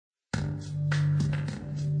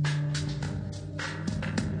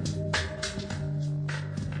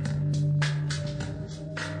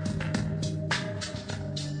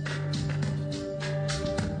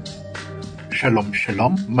Шалом,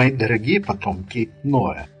 шалом, мои дорогие потомки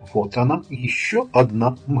Ноя. Вот она, еще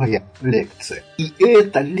одна моя лекция. И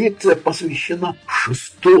эта лекция посвящена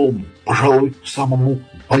шестому, пожалуй, самому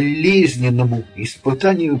болезненному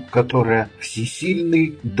испытанию, которое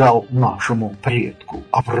Всесильный дал нашему предку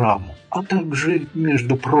Аврааму, а также,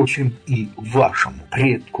 между прочим, и вашему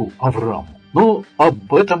предку Аврааму. Но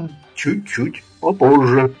об этом чуть-чуть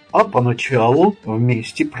попозже. А поначалу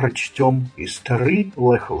вместе прочтем из Торы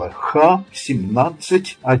Лех-Леха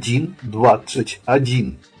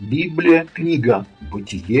 17:1-21. Библия, книга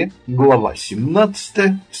Бытие, глава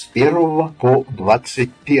 17, с 1 по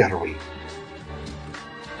 21.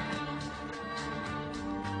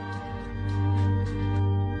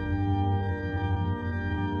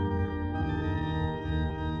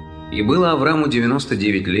 И было Аврааму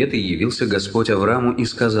 99 лет, и явился Господь Аврааму и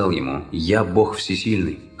сказал ему: «Я Бог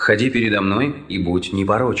Всесильный, ходи передо мной и будь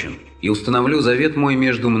непорочен, и установлю завет мой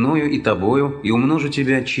между мною и тобою, и умножу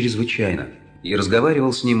тебя чрезвычайно». И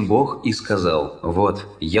разговаривал с ним Бог и сказал: «Вот,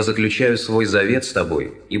 я заключаю свой завет с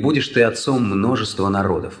тобой, и будешь ты отцом множества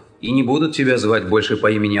народов. И не будут тебя звать больше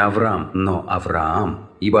по имени Авраам, но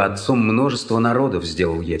Авраам, ибо отцом множества народов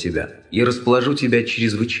сделал я тебя. И расположу тебя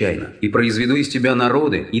чрезвычайно, и произведу из тебя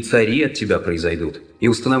народы, и цари от тебя произойдут. И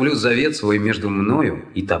установлю завет свой между мною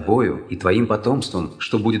и тобою, и твоим потомством,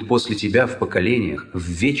 что будет после тебя в поколениях, в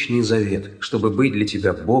вечный завет, чтобы быть для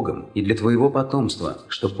тебя Богом и для твоего потомства,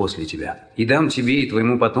 что после тебя. И дам тебе и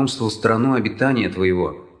твоему потомству страну обитания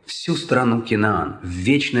твоего, всю страну Кинаан, в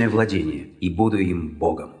вечное владение, и буду им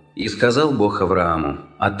Богом». И сказал Бог Аврааму: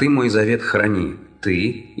 «А ты мой завет храни, ты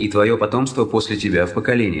и твое потомство после тебя в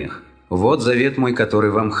поколениях. Вот завет мой,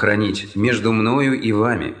 который вам хранить между мною и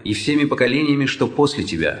вами, и всеми поколениями, что после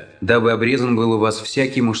тебя, дабы обрезан был у вас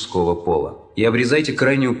всякий мужского пола. И обрезайте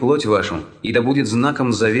крайнюю плоть вашу, и да будет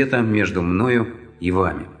знаком завета между мною и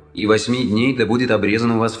вами. И 8 дней да будет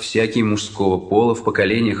обрезан у вас всякий мужского пола в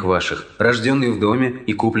поколениях ваших, рожденный в доме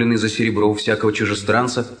и купленный за серебро у всякого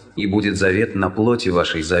чужестранца, и будет завет на плоти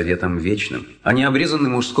вашей заветом вечным. А не обрезанный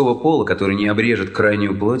мужского пола, который не обрежет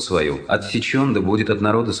крайнюю плоть свою, отсечен да будет от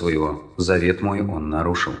народа своего. Завет мой он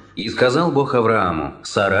нарушил». И сказал Бог Аврааму: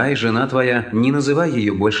 «Сарай, жена твоя, не называй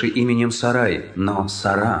ее больше именем Сарай, но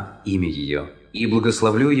Сара имя ее. И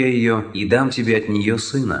благословлю я ее, и дам тебе от нее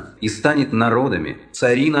сына, и станет народами,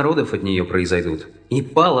 цари народов от нее произойдут». И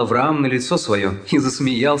пал Авраам на лицо свое, и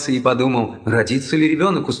засмеялся, и подумал: родится ли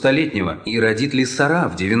ребенок у 100-летнего, и родит ли Сара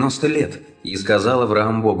в 90 лет? И сказал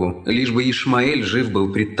Авраам Богу: лишь бы Ишмаэль жив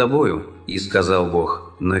был пред тобою. И сказал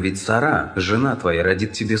Бог: но ведь Сара, жена твоя,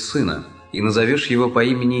 родит тебе сына, и назовешь его по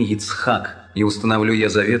имени Ицхак, и установлю я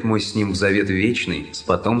завет мой с ним в завет вечный, с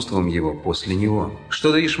потомством его после него.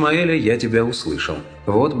 Что до Ишмаэля, я тебя услышал.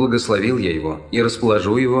 Вот благословил я его, и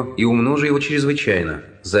расположу его, и умножу его чрезвычайно.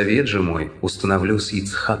 Завет же мой установлю с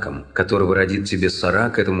Ицхаком, которого родит тебе Сара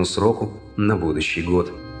к этому сроку на будущий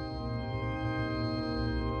год».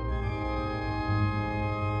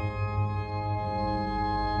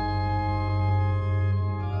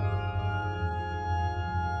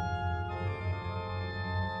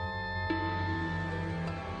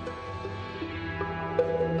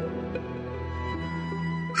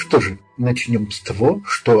 Что же, начнем с того,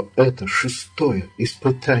 что это шестое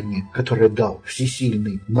испытание, которое дал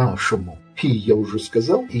Всесильный нашему. И я уже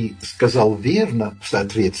сказал, и сказал верно, в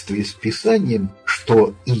соответствии с Писанием,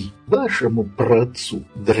 что и вашему праотцу,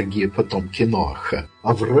 дорогие потомки Ноаха,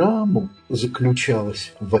 Аврааму,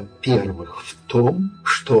 заключалось, во-первых, в том,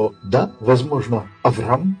 что, да, возможно,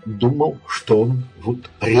 Авраам думал, что он вот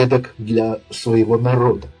предок для своего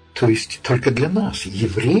народа, то есть только для нас,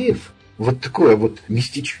 евреев. Вот такое вот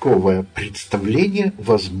местечковое представление,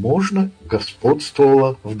 возможно,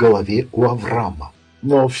 господствовало в голове у Авраама.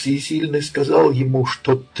 Но Всесильный сказал ему,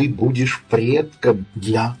 что ты будешь предком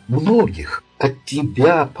для многих. От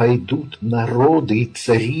тебя пойдут народы и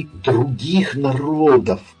цари других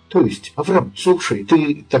народов. То есть, Авраам, слушай,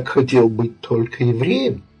 ты так хотел быть только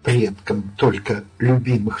евреем, предком только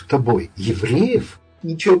любимых тобой евреев?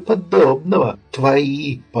 Ничего подобного.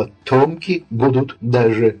 Твои потомки будут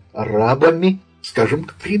даже арабами, скажем,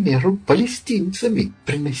 к примеру, палестинцами,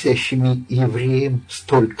 приносящими евреям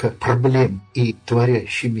столько проблем и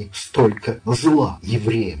творящими столько зла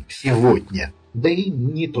евреям сегодня. Да и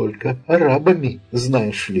не только арабами,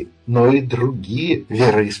 знаешь ли, но и другие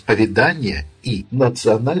вероисповедания и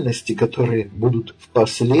национальности, которые будут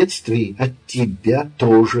впоследствии от тебя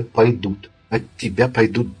тоже пойдут. От тебя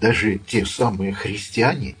пойдут даже те самые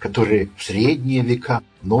христиане, которые в средние века,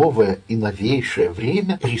 новое и новейшее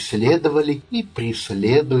время преследовали и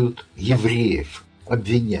преследуют евреев,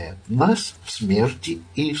 обвиняя нас в смерти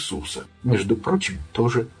Иисуса, между прочим,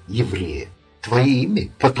 тоже еврея.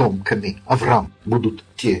 твоими потомками, Авраам, будут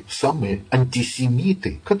те самые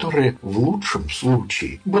антисемиты, которые в лучшем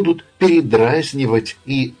случае будут передразнивать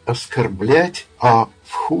и оскорблять, а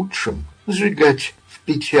в худшем сжигать в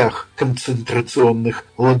печах концентрационных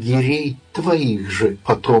лагерей твоих же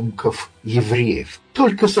потомков евреев.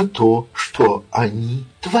 Только за то, что они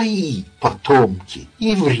твои потомки,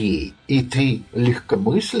 евреи. И ты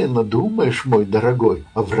легкомысленно думаешь, мой дорогой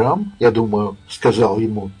Авраам, я думаю, сказал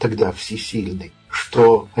ему тогда Всесильный,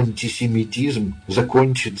 что антисемитизм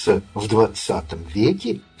закончится в 20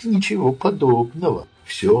 веке? Ничего подобного.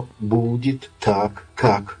 Все будет так,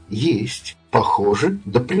 как есть. Похоже,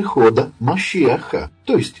 до прихода Машиаха,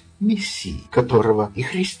 то есть Мессии, которого и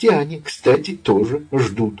христиане, кстати, тоже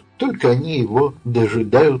ждут. Только они его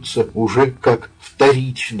дожидаются уже как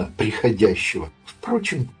вторично приходящего.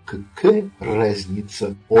 Впрочем, какая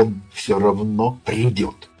разница, он все равно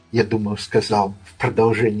придет. Я думаю, сказал в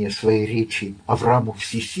продолжение своей речи Аврааму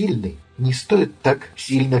Всесильный, не стоит так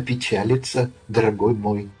сильно печалиться, дорогой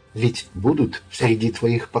мой, ведь будут среди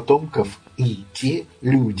твоих потомков и те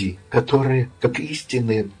люди, которые, как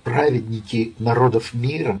истинные праведники народов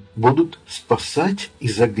мира, будут спасать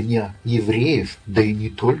из огня евреев, да и не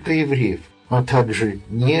только евреев, а также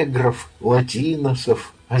негров,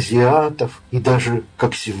 латиносов, азиатов и даже,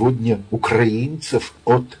 как сегодня, украинцев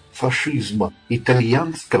от фашизма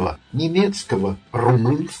итальянского, немецкого,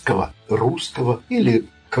 румынского, русского или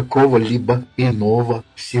какого-либо иного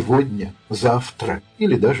сегодня, завтра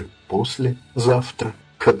или даже послезавтра.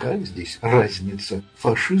 Какая здесь разница?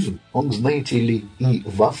 Фашизм, он, знаете ли, и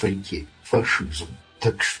в Африке фашизм.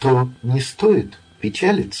 Так что не стоит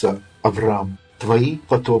печалиться, Авраам. Твои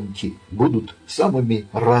потомки будут самыми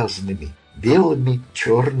разными. Белыми,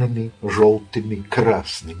 черными, желтыми,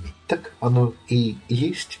 красными. Так оно и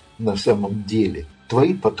есть на самом деле.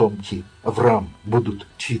 Твои потомки, Авраам, будут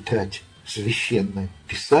читать Священное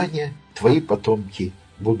Писание, твои потомки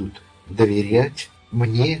будут доверять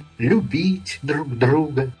мне, любить друг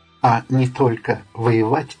друга, а не только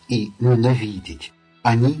воевать и ненавидеть.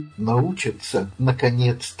 Они научатся,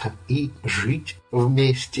 наконец-то, и жить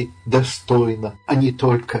вместе достойно, а не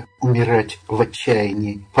только умирать в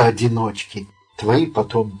отчаянии поодиночке. Твои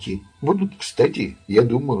потомки будут, кстати, я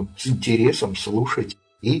думаю, с интересом слушать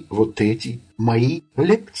и вот эти мои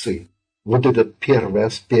лекции. Вот этот первый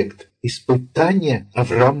аспект испытания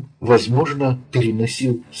Авраам, возможно,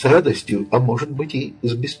 переносил с радостью, а может быть и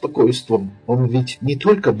с беспокойством. Он ведь не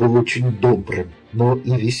только был очень добрым, но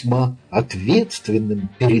и весьма ответственным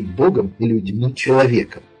перед Богом и людьми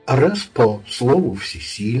человеком. А раз по слову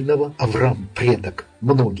Всесильного Авраам предок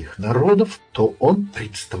многих народов, то он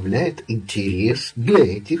представляет интерес для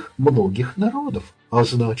этих многих народов, а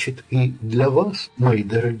значит и для вас, мои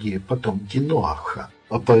дорогие потомки Ноаха.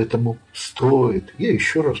 А поэтому стоит, я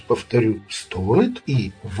еще раз повторю, стоит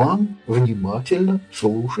и вам внимательно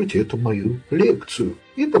слушать эту мою лекцию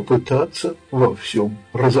и попытаться во всем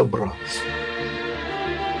разобраться.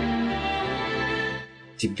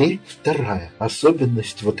 Теперь вторая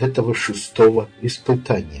особенность вот этого 6-го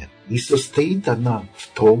испытания. И состоит она в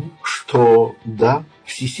том, что, да,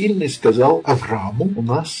 Всесильный сказал Аврааму, у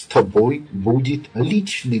нас с тобой будет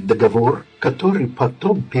личный договор, который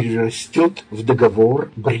потом перерастет в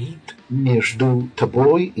договор брит между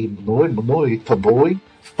тобой и мной и тобой.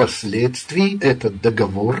 Впоследствии этот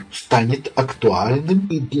договор станет актуальным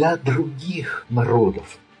и для других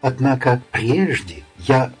народов. Однако прежде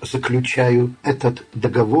я заключаю этот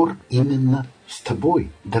договор именно с тобой,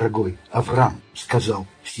 дорогой Авраам, сказал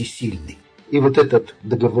Всесильный. И вот этот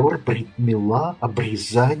договор брит-мила,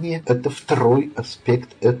 обрезание, это второй аспект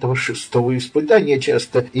этого 6-го испытания.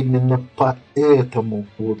 Часто именно по этому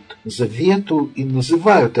вот завету и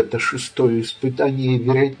называют это 6-е испытание, и,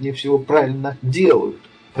 вероятнее всего, правильно делают.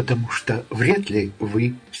 Потому что вряд ли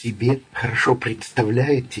вы себе хорошо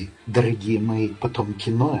представляете, дорогие мои потомки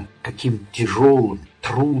Ноя, каким тяжелым,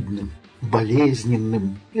 трудным,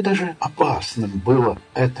 болезненным и даже опасным было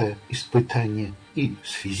это испытание и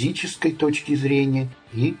с физической точки зрения,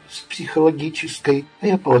 и с психологической, а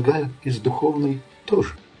я полагаю, и с духовной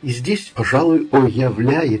тоже. И здесь, пожалуй,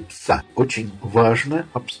 является очень важное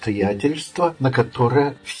обстоятельство, на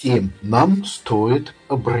которое всем нам стоит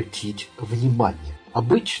обратить внимание.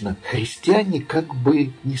 Обычно христиане как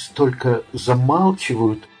бы не столько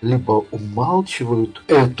замалчивают, либо умалчивают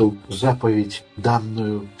эту заповедь,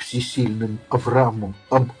 данную Всесильным Аврааму,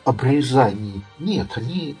 об обрезании. Нет,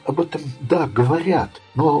 они об этом, да, говорят,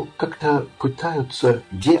 но как-то пытаются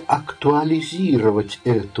деактуализировать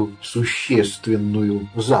эту существенную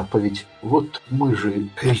заповедь. Вот мы же,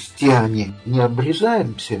 христиане, не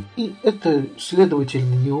обрезаемся, и это,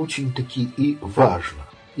 следовательно, не очень-таки и важно.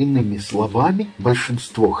 Иными словами,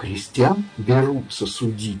 большинство христиан берутся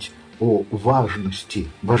судить о важности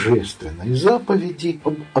божественной заповеди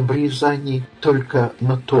об обрезании только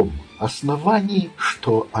на том основании,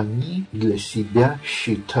 что они для себя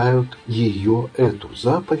считают ее, эту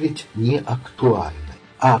заповедь, неактуальной.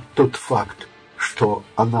 А тот факт, что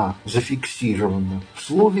она зафиксирована в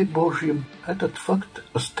Слове Божьем, этот факт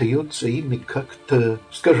остается ими как-то,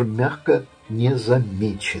 скажем мягко,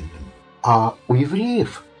 незамеченным. А у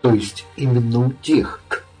евреев, то есть именно у тех,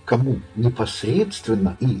 к кому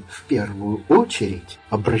непосредственно и в первую очередь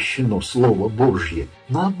обращено Слово Божье,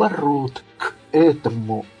 наоборот, к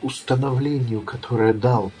этому установлению, которое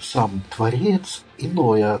дал сам Творец,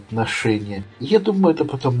 иное отношение. Я думаю, это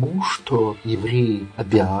потому, что евреи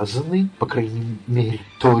обязаны, по крайней мере,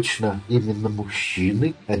 точно именно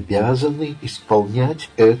мужчины, обязаны исполнять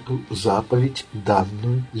эту заповедь,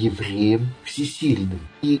 данную евреям всесильным.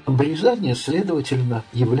 И обрезание, следовательно,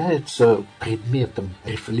 является предметом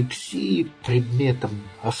рефлексии, предметом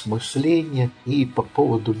осмысления, и по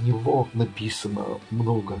поводу него написано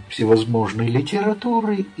много всевозможной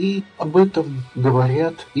литературы, и об этом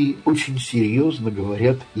говорят, и очень серьезно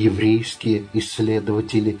говорят еврейские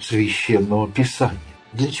исследователи Священного Писания.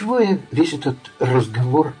 Для чего я весь этот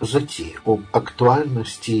разговор затеял? Об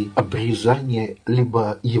актуальности обрезания,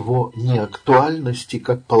 либо его неактуальности,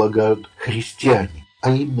 как полагают христиане.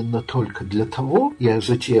 А именно только для того я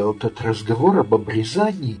затеял этот разговор об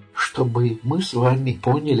обрезании, чтобы мы с вами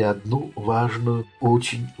поняли одну важную,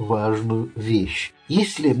 очень важную вещь.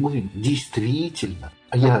 Если мы действительно,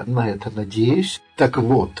 а я на это надеюсь, так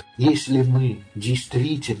вот, если мы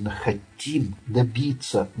действительно хотим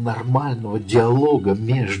добиться нормального диалога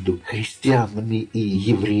между христианами и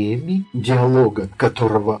евреями, диалога,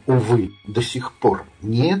 которого, увы, до сих пор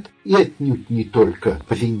нет, и отнюдь не только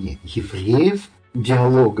по вине евреев,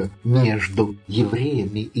 диалога между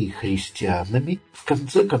евреями и христианами, в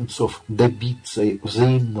конце концов добиться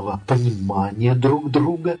взаимного понимания друг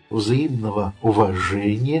друга, взаимного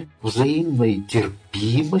уважения, взаимной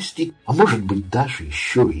терпимости, а может быть даже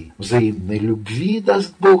еще и взаимной любви,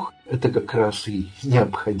 даст Бог. Это как раз и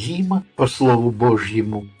необходимо по Слову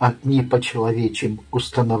Божьему, а не по человечьим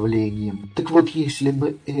установлениям. Так вот, если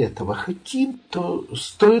мы этого хотим, то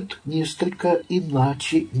стоит несколько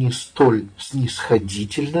иначе, не столь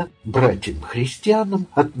снисходительно братьям-христианам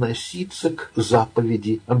относиться к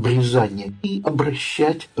заповеди обрезания и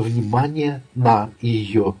обращать внимание на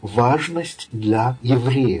ее важность для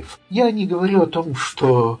евреев. Я не говорю о том,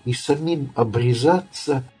 что и самим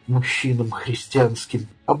обрезаться мужчинам христианским.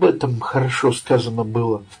 Об этом хорошо сказано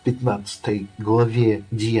было в 15 главе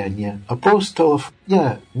Деяния апостолов.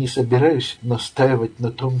 Я не собираюсь настаивать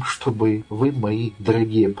на том, чтобы вы, мои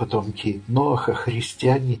дорогие потомки Ноаха,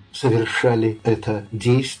 христиане, совершали это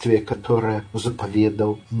действие, которое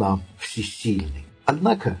заповедал нам Всесильный.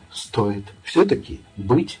 Однако стоит все-таки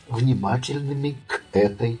быть внимательными к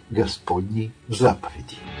этой Господней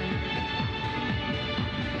заповеди.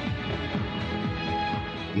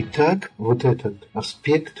 Итак, вот этот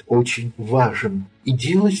аспект очень важен. И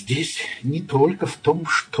дело здесь не только в том,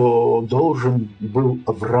 что должен был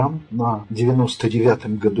Авраам на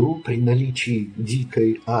 99-м году при наличии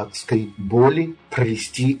дикой адской боли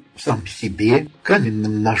провести сам себе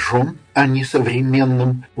каменным ножом, а не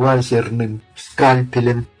современным лазерным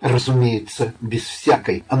скальпелем, разумеется, без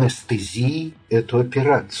всякой анестезии, эту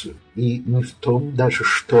операцию. И не в том даже,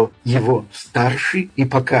 что его старший и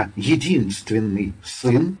пока единственный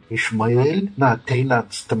сын Ишмаэль на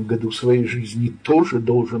 13-м году своей жизни тоже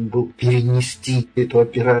должен был перенести эту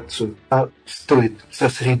операцию, а стоит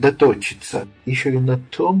сосредоточиться еще и на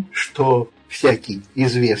том, что всякий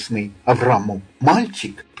известный Аврааму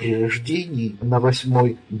мальчик при рождении на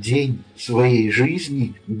 8-й день своей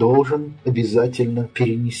жизни должен обязательно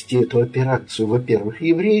перенести эту операцию. Во-первых,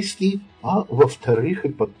 еврейский, а во-вторых, и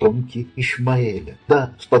потомки Ишмаэля.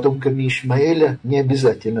 Да, с потомками Ишмаэля не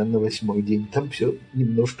обязательно на 8-й день, там все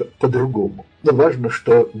немножко по-другому. Но важно,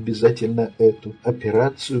 что обязательно эту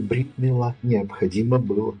операцию брит мила необходимо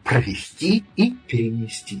было провести и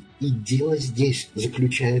перенести. И дело здесь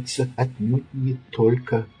заключается отнюдь не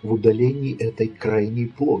только в удалении этой крайней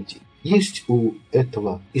плоти. Есть у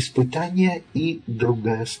этого испытания и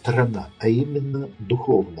другая сторона, а именно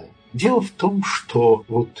духовная. Дело в том, что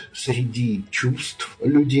вот среди чувств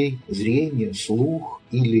людей, зрение, слух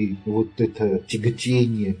или вот это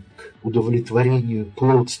тяготение к удовлетворению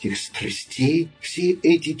плотских страстей, все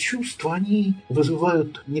эти чувства, они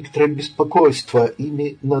вызывают некоторое беспокойство,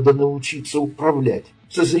 ими надо научиться управлять.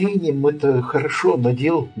 Со зрением это хорошо,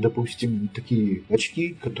 надел, допустим, такие очки,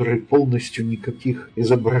 которые полностью никаких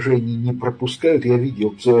изображений не пропускают. Я видел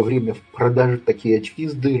в свое время в продаже такие очки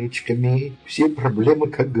с дырочками, и все проблемы,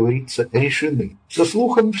 как говорится, решены. Со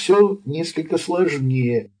слухом все несколько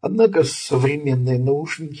сложнее, однако современные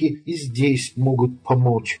наушники и здесь могут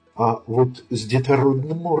помочь. А вот с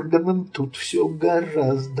детородным органом тут все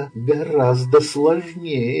гораздо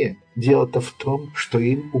сложнее. Дело-то в том, что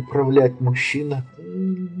им управлять мужчина,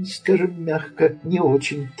 скажем мягко, не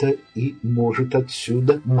очень-то и может,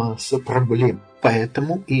 отсюда масса проблем.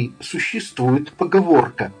 Поэтому и существует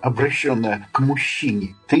поговорка, обращенная к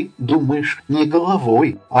мужчине. Ты думаешь не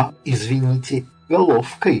головой, а, извините,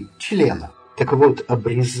 головкой члена. Так вот,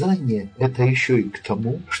 обрезание – это еще и к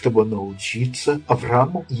тому, чтобы научиться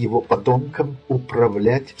Аврааму и его потомкам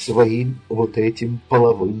управлять своим вот этим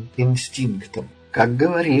половым инстинктом. Как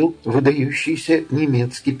говорил выдающийся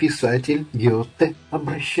немецкий писатель Гёте,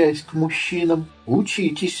 обращаясь к мужчинам,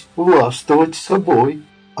 учитесь властвовать собой.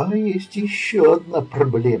 А есть еще одна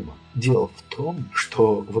проблема. Дело в том,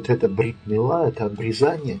 что вот это брит-мила, это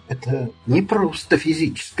обрезание, это не просто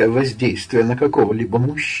физическое воздействие на какого-либо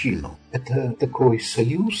мужчину. Это такой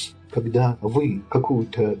союз, когда вы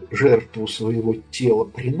какую-то жертву своего тела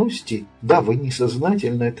приносите. Да, вы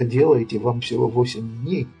несознательно это делаете, вам всего 8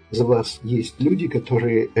 дней. За вас есть люди,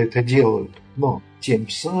 которые это делают. Но тем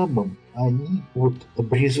самым они, вот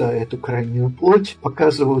обрезая эту крайнюю плоть,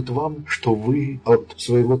 показывают вам, что вы от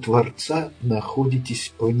своего Творца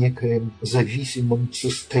находитесь в некоем зависимом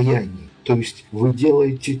состоянии. То есть вы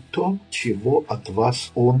делаете то, чего от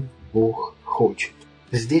вас Он, Бог, хочет.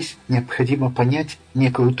 Здесь необходимо понять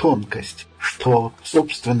некую тонкость, что,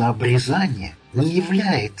 собственно, обрезание не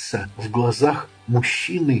является в глазах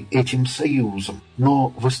мужчины этим союзом,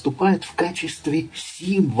 но выступает в качестве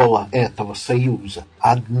символа этого союза.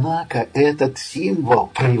 Однако этот символ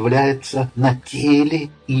проявляется на теле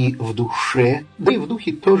и в душе, да и в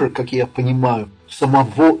духе тоже, как я понимаю,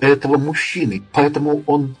 самого этого мужчины. Поэтому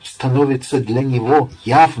он становится для него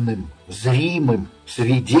явным, зримым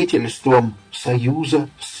свидетельством союза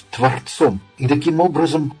с Творцом. И таким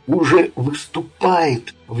образом уже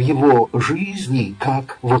выступает в его жизни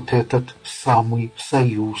как вот этот самый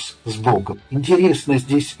союз с Богом. Интересно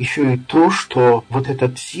здесь еще и то, что вот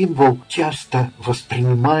этот символ часто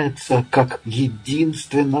воспринимается как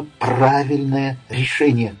единственно правильное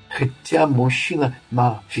решение. Хотя мужчина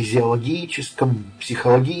на физиологическом,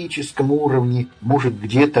 психологическом уровне может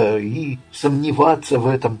где-то и сомневаться в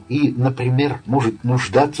этом, и, например, может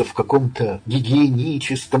нуждаться в каком-то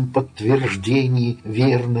гигиеническом подтверждении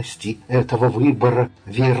верности этого выбора,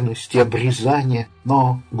 верности обрезания,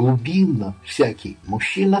 но глубинно всякий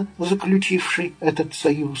мужчина, заключивший этот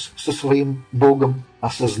союз со своим Богом,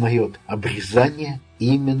 осознает обрезание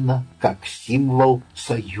именно как символ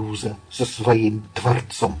союза со своим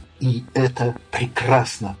Творцом. И это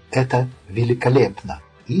прекрасно, это великолепно.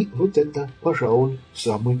 И вот это, пожалуй,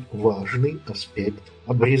 самый важный аспект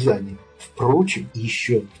обрезания. Впрочем,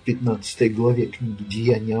 еще в 15 главе книги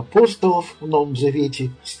 «Деяния апостолов» в Новом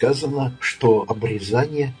Завете сказано, что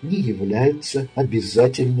обрезание не является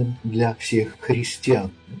обязательным для всех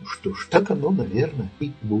христиан. Ну что ж, так оно, наверное,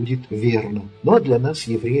 и будет верно. Ну а для нас,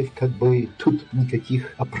 евреев, как бы тут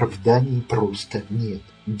никаких оправданий просто нет.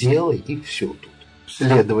 Делай и все тут.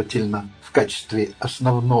 Следовательно, в качестве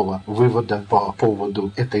основного вывода по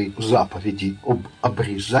поводу этой заповеди об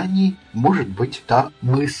обрезании может быть та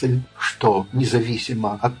мысль, что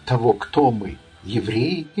независимо от того, кто мы,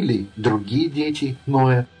 евреи или другие дети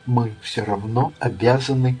Ноя, мы все равно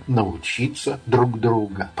обязаны научиться друг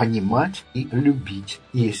друга понимать и любить,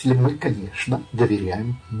 если мы, конечно,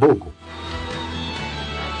 доверяем Богу.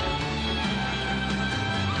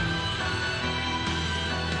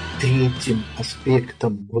 Третьим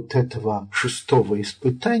аспектом вот этого 6-го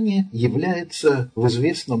испытания является в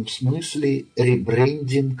известном смысле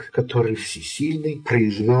ребрендинг, который Всесильный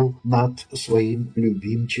произвел над своим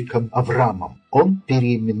любимчиком Авраамом. Он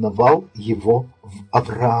переименовал его в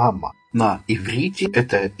Авраама. На иврите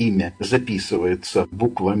это имя записывается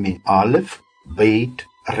буквами Алеф, Бейт,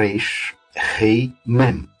 Рейш, Хей,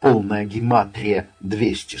 Мем. Полная гематрия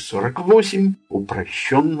 248,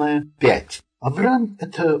 упрощенная 5. Авраам –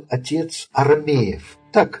 это отец арамеев.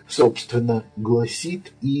 Так, собственно,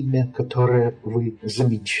 гласит имя, которое вы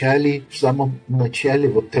замечали в самом начале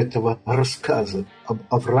вот этого рассказа об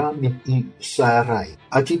Аврааме и Сарай.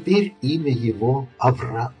 А теперь имя его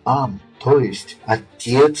Авраам, то есть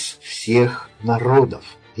отец всех народов.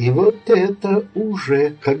 И вот это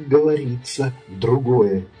уже, как говорится,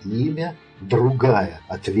 другое имя другая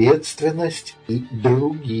ответственность и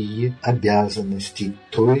другие обязанности,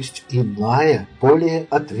 то есть иная, более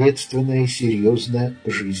ответственная и серьезная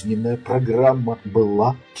жизненная программа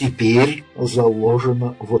была теперь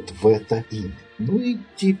заложена вот в это имя. Ну и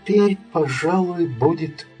теперь, пожалуй,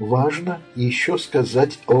 будет важно еще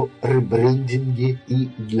сказать о ребрендинге и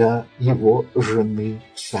для его жены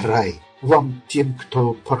Сарай. Вам, тем,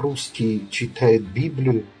 кто по-русски читает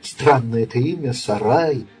Библию, странно это имя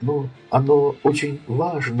Сарай, но оно очень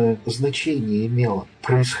важное значение имело.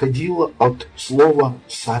 Происходило от слова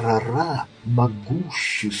 «сарара» –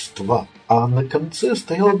 «могущество», а на конце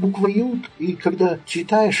стояла буква «ют», и когда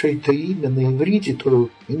читаешь это имя на иврите, то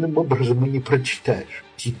иным образом и не прочитаешь.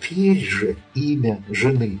 Теперь же имя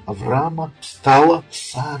жены Авраама стало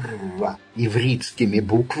Сарра ивритскими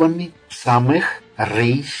буквами самых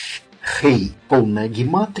рейш Хей. Полная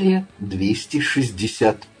гематрия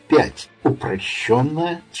 265,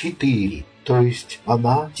 упрощенная 4. То есть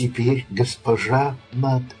она теперь госпожа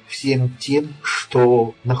над всем тем,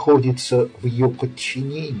 что находится в ее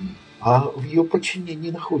подчинении. А в ее подчинении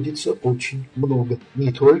находится очень много.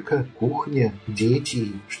 Не только кухня, дети,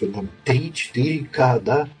 что там 3-4К,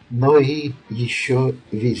 да, но и еще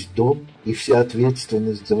весь дом и вся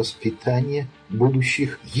ответственность за воспитание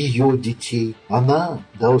будущих ее детей. Она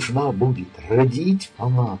должна будет родить,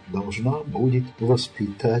 она должна будет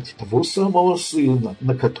воспитать того самого сына,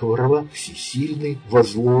 на которого Всесильный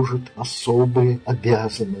возложит особые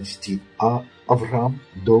обязанности, а Авраам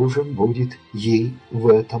должен будет ей в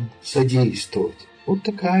этом содействовать. Вот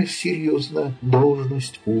такая серьезная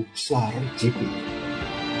должность у Сары теперь.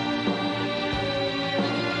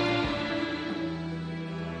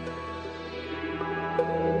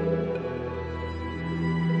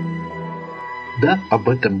 Да, об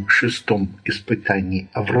этом шестом испытании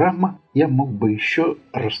Авраама я мог бы еще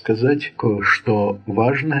рассказать кое-что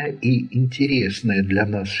важное и интересное для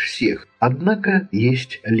нас всех. Однако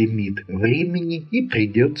есть лимит времени, и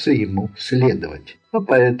придется ему следовать. А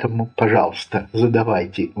поэтому, пожалуйста,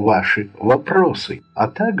 задавайте ваши вопросы, а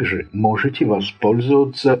также можете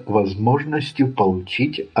воспользоваться возможностью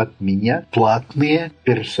получить от меня платные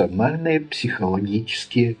персональные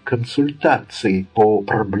психологические консультации по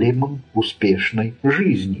проблемам успешной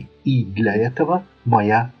жизни. И для этого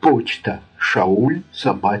моя почта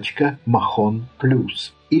shaul@maхон+,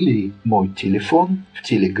 или мой телефон в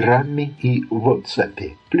Телеграме и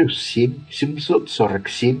WhatsApp +7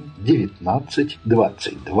 747 19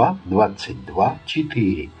 22 22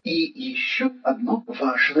 4. И еще одно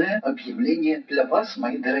важное объявление для вас,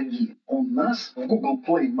 мои дорогие. У нас в Google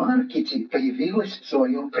Play Market появилось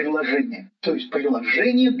свое приложение. То есть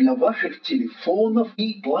приложение для ваших телефонов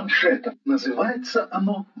и планшетов. Называется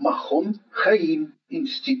оно Махон Хаим.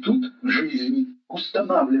 Институт жизни.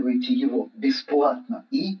 Устанавливайте его бесплатно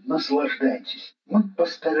и наслаждайтесь. Мы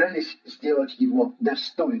постарались сделать его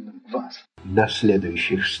достойным вас. До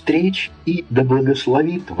следующих встреч, и да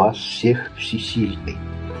благословит вас всех Всесильный.